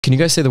Can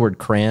you guys say the word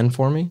crayon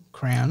for me?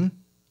 Crayon.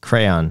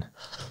 Crayon.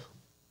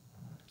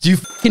 Do you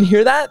fucking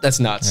hear that? That's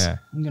nuts. Yeah.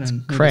 I'm gonna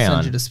need to Crayon.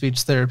 send you to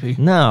speech therapy.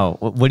 No.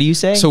 What do you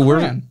say? So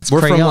Crayon. we're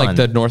from crayon. like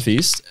the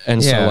Northeast,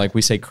 and Yeah. so like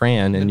we say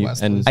crayon, and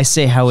Midwest, and I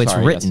say how it's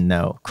Sorry, written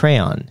though.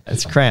 Crayon.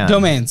 It's crayon.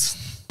 Domains.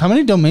 How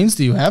many domains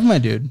do you have, my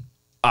dude?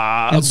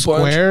 And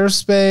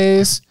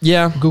Squarespace.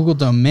 Yeah. Google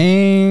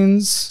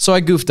Domains. So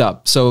I goofed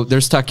up. So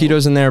there's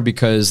taquitos in there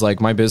because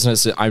like my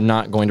business, I'm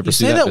not going to You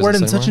pursue say that word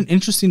in business such an anymore.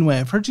 interesting way.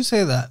 I've heard you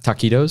say that.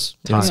 Taquitos.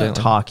 Didn't say it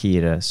like-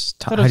 Taquitos.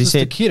 I thought How do you was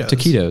say it? taquitos?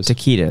 Taquitos.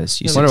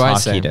 Taquitos. You What say do I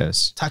say?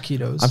 taquitos.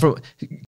 Taquitos. I'm from